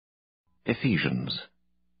Ephesians.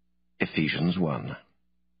 Ephesians 1.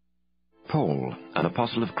 Paul, an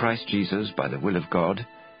apostle of Christ Jesus by the will of God,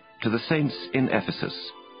 to the saints in Ephesus,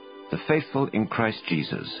 the faithful in Christ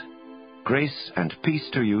Jesus, grace and peace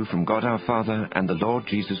to you from God our Father and the Lord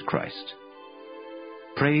Jesus Christ.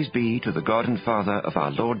 Praise be to the God and Father of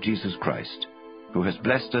our Lord Jesus Christ, who has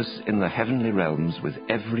blessed us in the heavenly realms with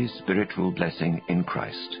every spiritual blessing in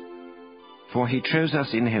Christ. For he chose us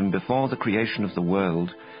in him before the creation of the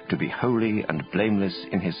world to be holy and blameless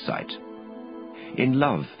in his sight. In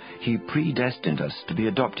love he predestined us to be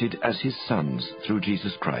adopted as his sons through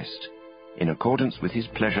Jesus Christ, in accordance with his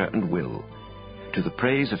pleasure and will, to the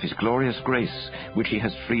praise of his glorious grace which he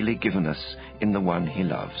has freely given us in the one he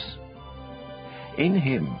loves. In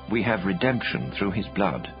him we have redemption through his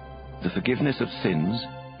blood, the forgiveness of sins,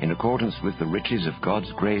 in accordance with the riches of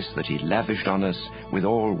God's grace that he lavished on us with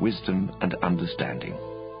all wisdom and understanding.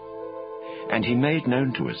 And he made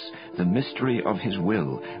known to us the mystery of his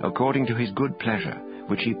will, according to his good pleasure,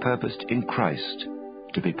 which he purposed in Christ,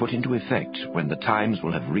 to be put into effect when the times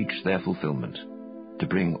will have reached their fulfillment, to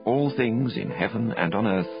bring all things in heaven and on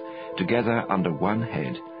earth together under one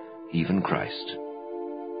head, even Christ.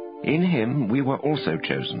 In him we were also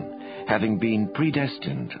chosen, having been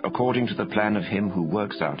predestined according to the plan of him who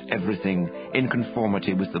works out everything in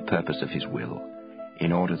conformity with the purpose of his will,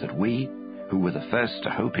 in order that we, who were the first to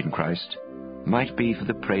hope in Christ, might be for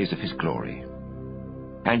the praise of his glory.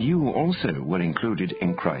 And you also were included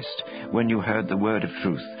in Christ when you heard the word of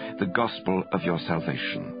truth, the gospel of your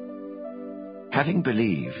salvation. Having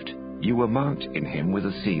believed, you were marked in him with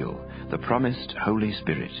a seal, the promised Holy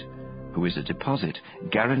Spirit, who is a deposit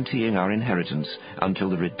guaranteeing our inheritance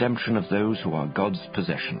until the redemption of those who are God's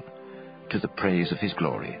possession, to the praise of his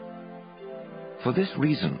glory. For this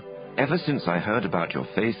reason, ever since I heard about your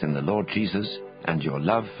faith in the Lord Jesus and your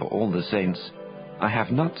love for all the saints, I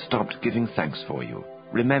have not stopped giving thanks for you,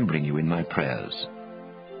 remembering you in my prayers.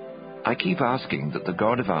 I keep asking that the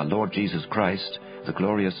God of our Lord Jesus Christ, the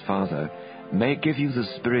glorious Father, may give you the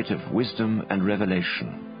spirit of wisdom and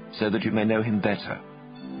revelation, so that you may know him better.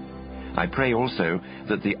 I pray also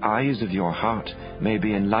that the eyes of your heart may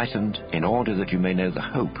be enlightened, in order that you may know the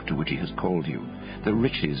hope to which he has called you, the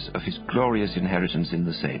riches of his glorious inheritance in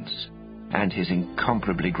the saints, and his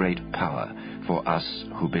incomparably great power for us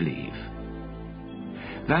who believe.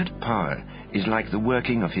 That power is like the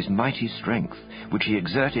working of his mighty strength, which he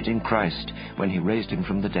exerted in Christ when he raised him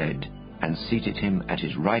from the dead, and seated him at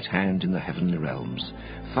his right hand in the heavenly realms,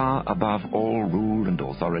 far above all rule and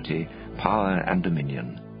authority, power and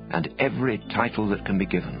dominion, and every title that can be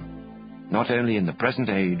given, not only in the present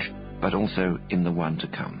age, but also in the one to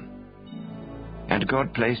come. And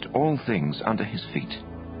God placed all things under his feet,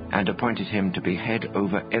 and appointed him to be head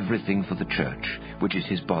over everything for the church, which is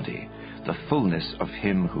his body, the fullness of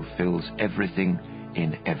him who fills everything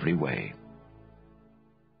in every way.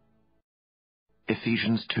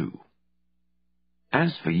 Ephesians 2.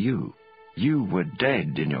 As for you, you were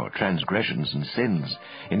dead in your transgressions and sins,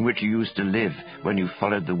 in which you used to live when you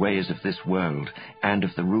followed the ways of this world, and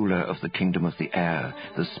of the ruler of the kingdom of the air,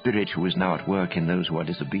 the spirit who is now at work in those who are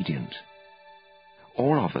disobedient.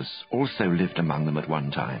 All of us also lived among them at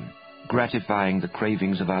one time, gratifying the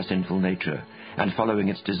cravings of our sinful nature, and following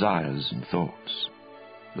its desires and thoughts.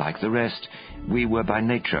 Like the rest, we were by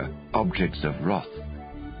nature objects of wrath.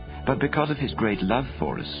 But because of his great love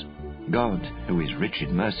for us, God, who is rich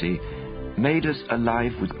in mercy, made us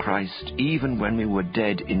alive with Christ even when we were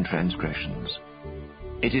dead in transgressions.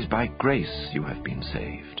 It is by grace you have been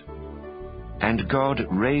saved. And God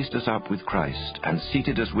raised us up with Christ and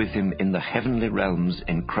seated us with him in the heavenly realms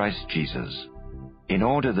in Christ Jesus, in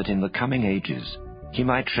order that in the coming ages he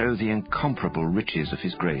might show the incomparable riches of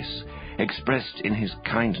his grace, expressed in his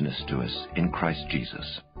kindness to us in Christ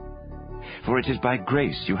Jesus. For it is by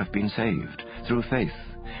grace you have been saved, through faith,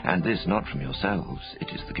 and this not from yourselves, it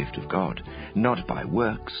is the gift of God, not by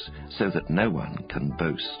works, so that no one can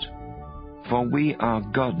boast. For we are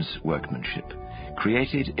God's workmanship,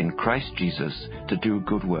 created in Christ Jesus to do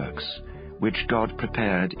good works, which God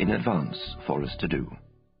prepared in advance for us to do.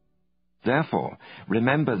 Therefore,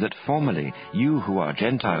 remember that formerly you who are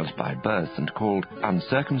Gentiles by birth and called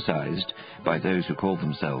uncircumcised by those who call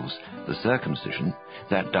themselves the circumcision,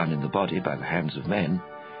 that done in the body by the hands of men,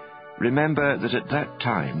 remember that at that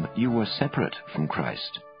time you were separate from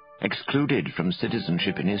Christ, excluded from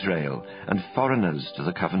citizenship in Israel, and foreigners to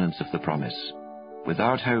the covenants of the promise,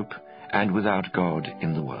 without hope and without God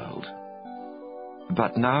in the world.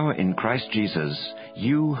 But now in Christ Jesus,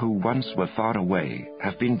 you who once were far away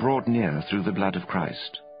have been brought near through the blood of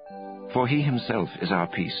Christ. For he himself is our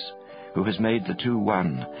peace, who has made the two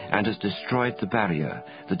one and has destroyed the barrier,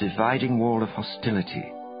 the dividing wall of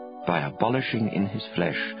hostility, by abolishing in his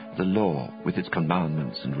flesh the law with its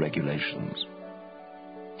commandments and regulations.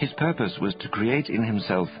 His purpose was to create in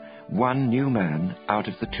himself one new man out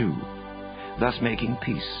of the two, thus making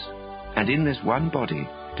peace, and in this one body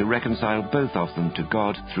to reconcile both of them to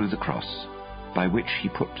God through the cross, by which he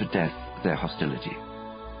put to death their hostility.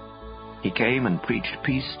 He came and preached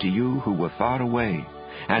peace to you who were far away,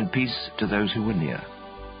 and peace to those who were near.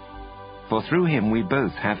 For through him we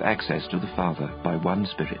both have access to the Father by one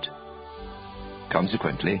Spirit.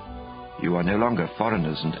 Consequently, you are no longer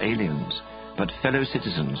foreigners and aliens, but fellow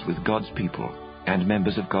citizens with God's people and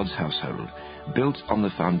members of God's household, built on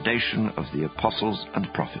the foundation of the apostles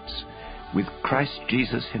and prophets, with Christ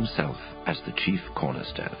Jesus himself as the chief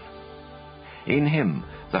cornerstone. In him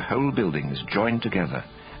the whole building is joined together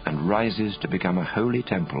and rises to become a holy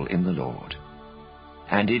temple in the Lord.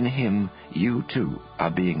 And in him you too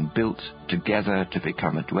are being built together to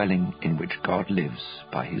become a dwelling in which God lives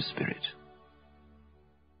by his Spirit.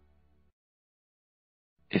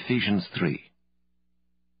 Ephesians 3.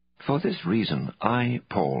 For this reason I,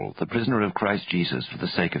 Paul, the prisoner of Christ Jesus for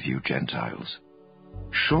the sake of you Gentiles.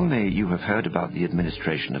 Surely you have heard about the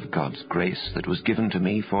administration of God's grace that was given to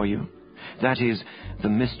me for you, that is, the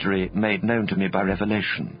mystery made known to me by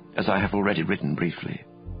revelation, as I have already written briefly.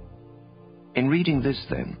 In reading this,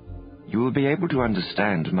 then, you will be able to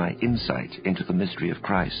understand my insight into the mystery of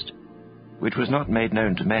Christ, which was not made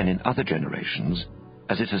known to men in other generations,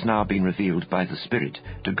 as it has now been revealed by the Spirit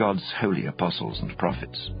to God's holy apostles and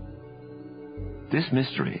prophets. This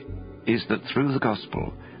mystery is that through the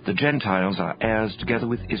gospel the Gentiles are heirs together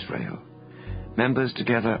with Israel, members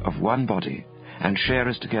together of one body, and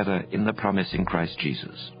sharers together in the promise in Christ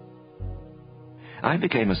Jesus. I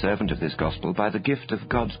became a servant of this gospel by the gift of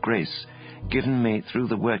God's grace given me through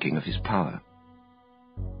the working of his power.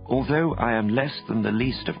 Although I am less than the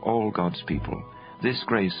least of all God's people, this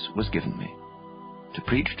grace was given me, to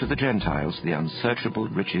preach to the Gentiles the unsearchable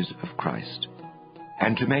riches of Christ,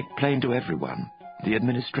 and to make plain to everyone the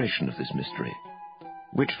administration of this mystery,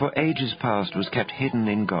 which for ages past was kept hidden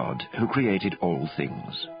in God, who created all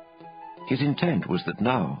things. His intent was that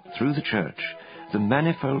now, through the Church, the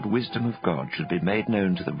manifold wisdom of God should be made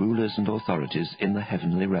known to the rulers and authorities in the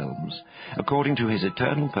heavenly realms, according to his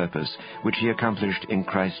eternal purpose, which he accomplished in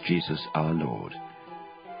Christ Jesus our Lord.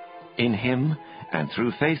 In him, and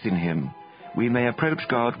through faith in him, we may approach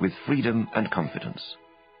God with freedom and confidence.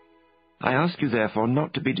 I ask you therefore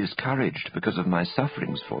not to be discouraged because of my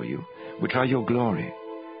sufferings for you, which are your glory.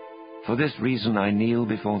 For this reason I kneel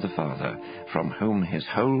before the Father, from whom his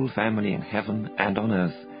whole family in heaven and on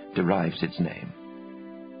earth derives its name.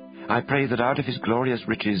 I pray that out of his glorious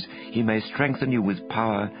riches he may strengthen you with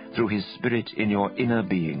power through his Spirit in your inner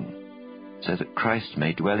being, so that Christ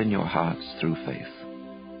may dwell in your hearts through faith.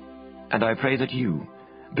 And I pray that you,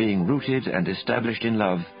 being rooted and established in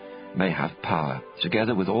love, may have power,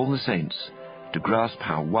 together with all the saints, to grasp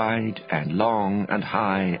how wide and long and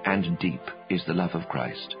high and deep is the love of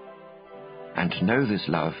Christ, and to know this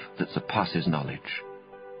love that surpasses knowledge,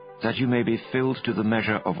 that you may be filled to the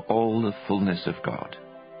measure of all the fullness of God.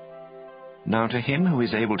 Now to him who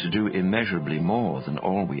is able to do immeasurably more than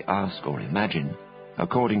all we ask or imagine,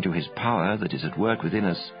 according to his power that is at work within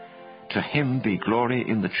us, to him be glory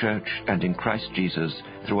in the Church and in Christ Jesus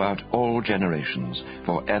throughout all generations,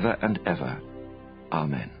 for ever and ever.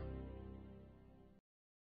 Amen.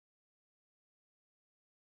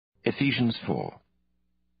 Ephesians 4.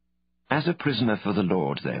 As a prisoner for the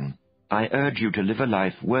Lord, then, I urge you to live a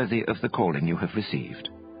life worthy of the calling you have received.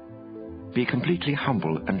 Be completely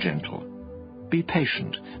humble and gentle. Be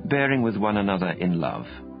patient, bearing with one another in love.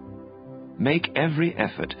 Make every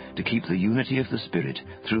effort to keep the unity of the Spirit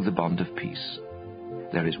through the bond of peace.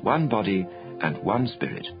 There is one body and one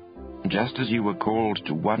Spirit, just as you were called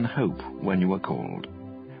to one hope when you were called.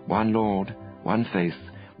 One Lord, one faith,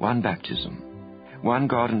 one baptism. One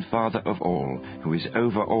God and Father of all, who is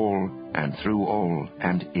over all, and through all,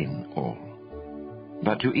 and in all.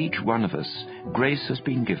 But to each one of us grace has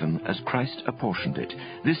been given as Christ apportioned it.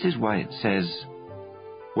 This is why it says,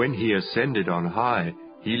 "When he ascended on high,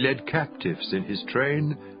 he led captives in his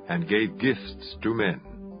train and gave gifts to men."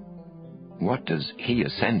 What does he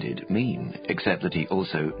ascended mean, except that he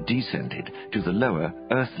also descended to the lower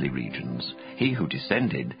earthly regions? He who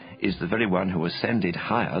descended is the very one who ascended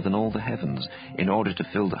higher than all the heavens, in order to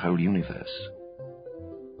fill the whole universe.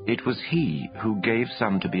 It was he who gave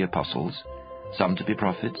some to be apostles, some to be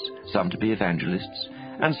prophets, some to be evangelists,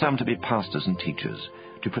 and some to be pastors and teachers,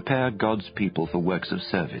 to prepare God's people for works of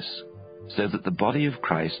service, so that the body of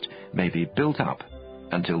Christ may be built up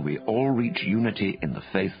until we all reach unity in the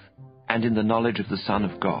faith and in the knowledge of the Son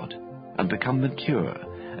of God, and become mature,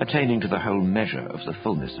 attaining to the whole measure of the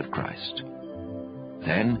fullness of Christ.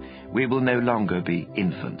 Then we will no longer be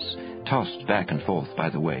infants, tossed back and forth by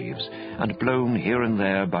the waves, and blown here and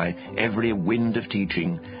there by every wind of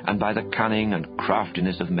teaching, and by the cunning and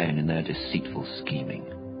craftiness of men in their deceitful scheming.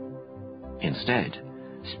 Instead,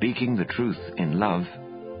 speaking the truth in love,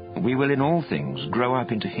 we will in all things grow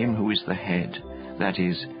up into Him who is the head, that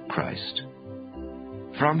is, Christ.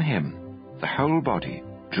 From Him, the whole body,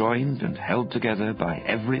 joined and held together by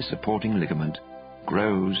every supporting ligament,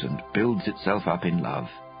 grows and builds itself up in love,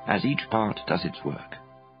 as each part does its work.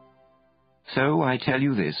 So I tell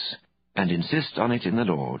you this, and insist on it in the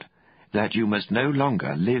Lord, that you must no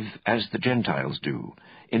longer live as the Gentiles do,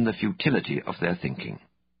 in the futility of their thinking.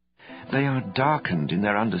 They are darkened in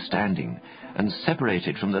their understanding, and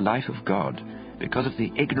separated from the life of God, because of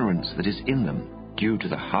the ignorance that is in them, due to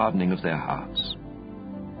the hardening of their hearts.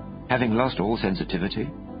 Having lost all sensitivity,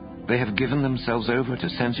 they have given themselves over to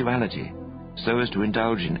sensuality, so as to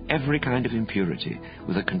indulge in every kind of impurity,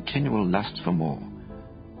 with a continual lust for more.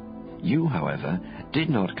 You, however, did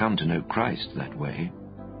not come to know Christ that way.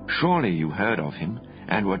 Surely you heard of Him,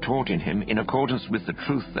 and were taught in Him in accordance with the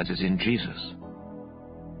truth that is in Jesus.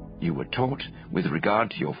 You were taught, with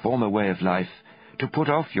regard to your former way of life, to put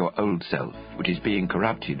off your old self, which is being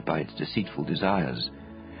corrupted by its deceitful desires,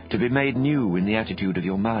 to be made new in the attitude of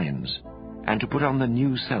your minds, and to put on the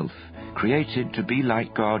new self, created to be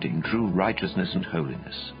like God in true righteousness and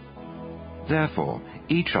holiness. Therefore,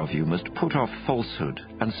 each of you must put off falsehood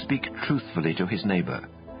and speak truthfully to his neighbor,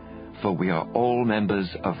 for we are all members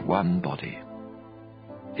of one body.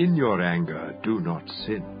 In your anger, do not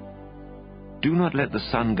sin. Do not let the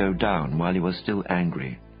sun go down while you are still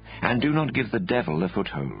angry, and do not give the devil a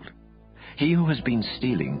foothold. He who has been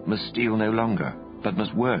stealing must steal no longer, but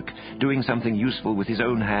must work, doing something useful with his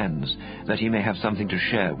own hands, that he may have something to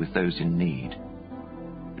share with those in need.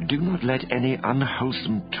 Do not let any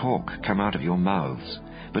unwholesome talk come out of your mouths,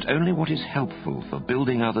 but only what is helpful for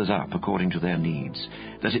building others up according to their needs,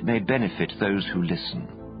 that it may benefit those who listen.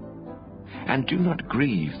 And do not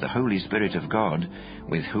grieve the Holy Spirit of God,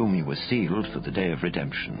 with whom you were sealed for the day of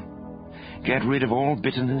redemption. Get rid of all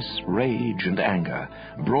bitterness, rage, and anger,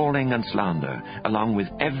 brawling and slander, along with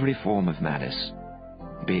every form of malice.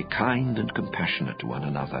 Be kind and compassionate to one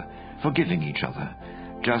another, forgiving each other,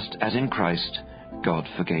 just as in Christ God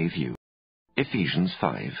forgave you. Ephesians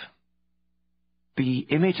 5. Be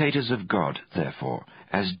imitators of God, therefore,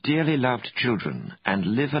 as dearly loved children, and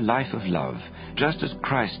live a life of love, just as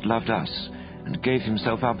Christ loved us, and gave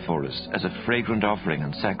Himself up for us as a fragrant offering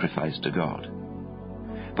and sacrifice to God.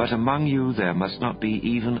 But among you there must not be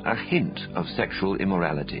even a hint of sexual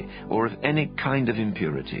immorality, or of any kind of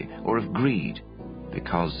impurity, or of greed,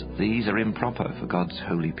 because these are improper for God's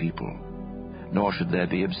holy people. Nor should there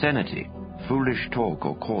be obscenity, foolish talk,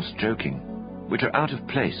 or coarse joking, which are out of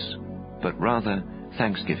place, but rather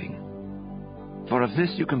thanksgiving. For of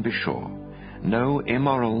this you can be sure, no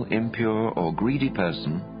immoral, impure, or greedy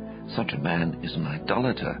person, such a man is an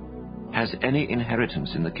idolater, has any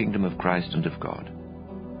inheritance in the kingdom of Christ and of God.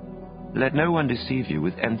 Let no one deceive you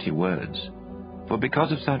with empty words, for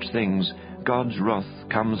because of such things God's wrath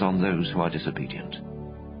comes on those who are disobedient.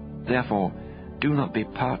 Therefore, do not be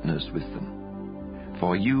partners with them.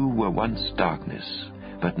 For you were once darkness,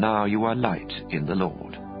 but now you are light in the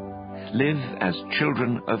Lord. Live as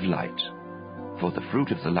children of light, for the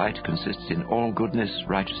fruit of the light consists in all goodness,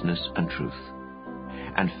 righteousness, and truth.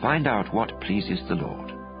 And find out what pleases the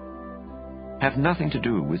Lord. Have nothing to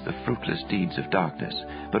do with the fruitless deeds of darkness,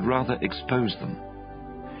 but rather expose them.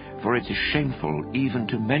 For it is shameful even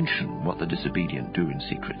to mention what the disobedient do in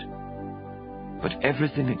secret. But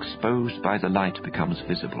everything exposed by the light becomes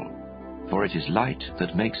visible, for it is light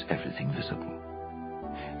that makes everything visible.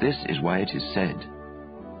 This is why it is said,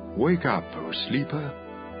 Wake up, O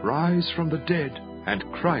sleeper, rise from the dead, and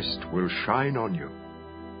Christ will shine on you.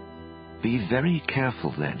 Be very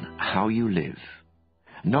careful then how you live,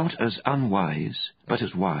 not as unwise, but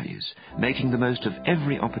as wise, making the most of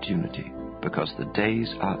every opportunity, because the days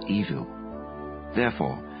are evil.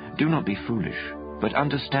 Therefore, do not be foolish, but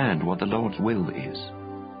understand what the Lord's will is.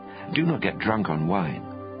 Do not get drunk on wine,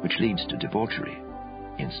 which leads to debauchery.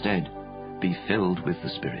 Instead, be filled with the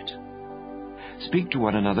Spirit. Speak to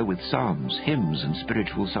one another with psalms, hymns, and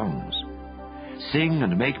spiritual songs. Sing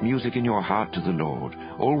and make music in your heart to the Lord,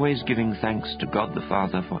 always giving thanks to God the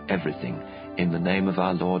Father for everything, in the name of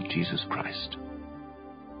our Lord Jesus Christ.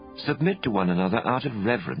 Submit to one another out of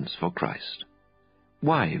reverence for Christ.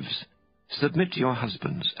 Wives, submit to your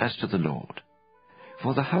husbands as to the Lord.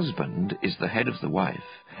 For the husband is the head of the wife,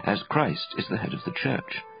 as Christ is the head of the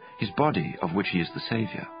church, his body, of which he is the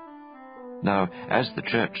Saviour. Now, as the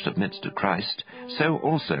church submits to Christ, so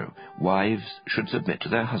also wives should submit to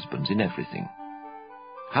their husbands in everything.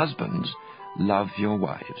 Husbands, love your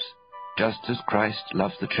wives, just as Christ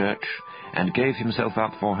loved the church, and gave himself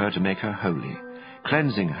up for her to make her holy,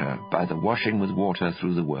 cleansing her by the washing with water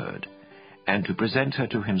through the word, and to present her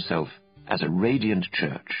to himself as a radiant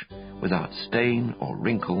church, without stain or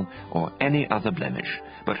wrinkle or any other blemish,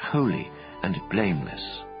 but holy and blameless.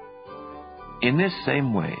 In this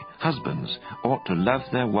same way, husbands ought to love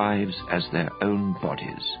their wives as their own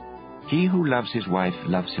bodies. He who loves his wife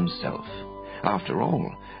loves himself. After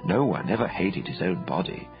all, no one ever hated his own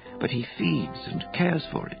body, but he feeds and cares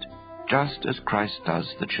for it, just as Christ does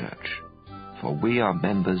the church. For we are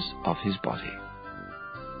members of his body.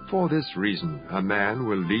 For this reason a man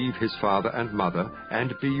will leave his father and mother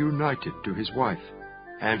and be united to his wife,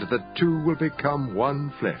 and the two will become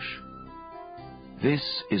one flesh. This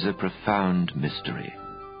is a profound mystery,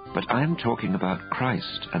 but I am talking about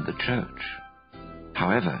Christ and the church.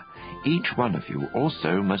 However, each one of you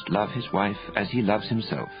also must love his wife as he loves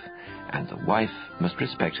himself, and the wife must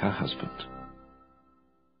respect her husband.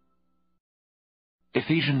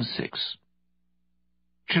 Ephesians 6.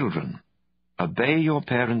 Children, obey your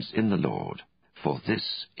parents in the Lord, for this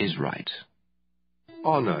is right.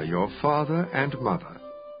 Honor your father and mother,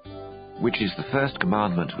 which is the first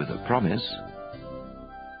commandment with a promise,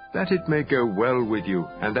 that it may go well with you,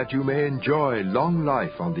 and that you may enjoy long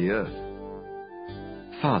life on the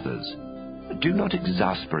earth. Fathers, do not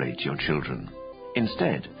exasperate your children.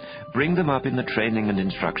 Instead, bring them up in the training and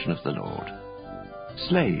instruction of the Lord.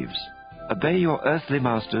 Slaves, obey your earthly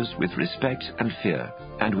masters with respect and fear,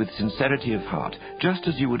 and with sincerity of heart, just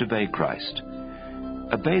as you would obey Christ.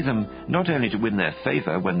 Obey them not only to win their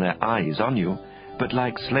favor when their eye is on you, but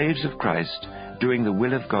like slaves of Christ, doing the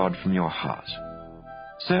will of God from your heart.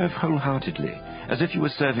 Serve wholeheartedly, as if you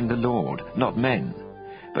were serving the Lord, not men,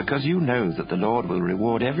 because you know that the Lord will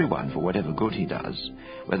reward everyone for whatever good he does,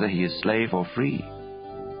 whether he is slave or free.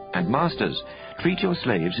 And masters, treat your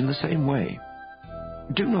slaves in the same way.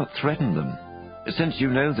 Do not threaten them, since you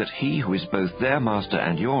know that he who is both their master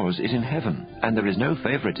and yours is in heaven, and there is no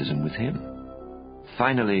favoritism with him.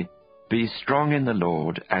 Finally, be strong in the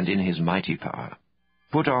Lord and in his mighty power.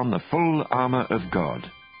 Put on the full armor of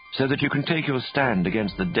God, so that you can take your stand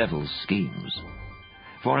against the devil's schemes.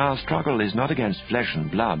 For our struggle is not against flesh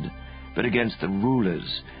and blood, but against the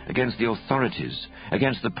rulers, against the authorities,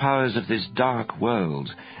 against the powers of this dark world,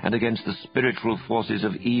 and against the spiritual forces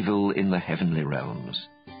of evil in the heavenly realms.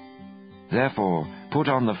 Therefore, put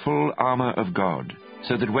on the full armor of God,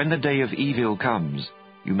 so that when the day of evil comes,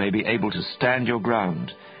 you may be able to stand your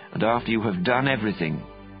ground, and after you have done everything,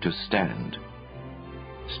 to stand.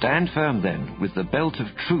 Stand firm then, with the belt of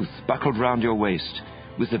truth buckled round your waist,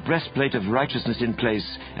 with the breastplate of righteousness in place,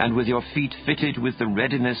 and with your feet fitted with the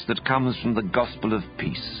readiness that comes from the gospel of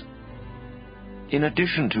peace. In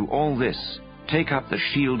addition to all this, take up the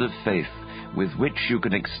shield of faith, with which you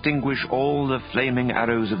can extinguish all the flaming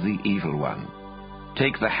arrows of the evil one.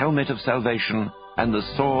 Take the helmet of salvation and the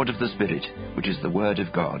sword of the Spirit, which is the word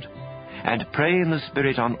of God, and pray in the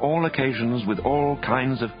Spirit on all occasions with all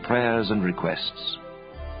kinds of prayers and requests.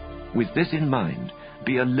 With this in mind,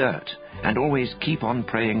 be alert and always keep on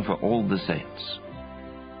praying for all the saints.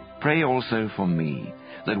 Pray also for me,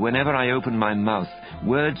 that whenever I open my mouth,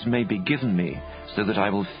 words may be given me, so that I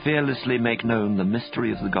will fearlessly make known the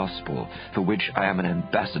mystery of the gospel, for which I am an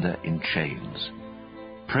ambassador in chains.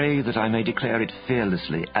 Pray that I may declare it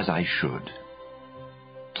fearlessly as I should.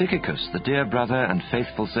 Tychicus, the dear brother and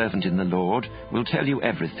faithful servant in the Lord, will tell you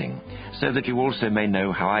everything, so that you also may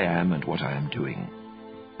know how I am and what I am doing.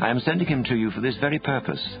 I am sending him to you for this very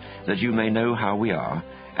purpose, that you may know how we are,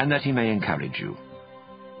 and that he may encourage you.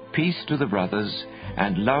 Peace to the brothers,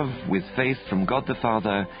 and love with faith from God the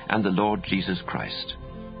Father and the Lord Jesus Christ.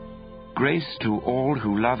 Grace to all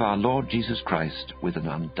who love our Lord Jesus Christ with an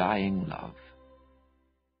undying love.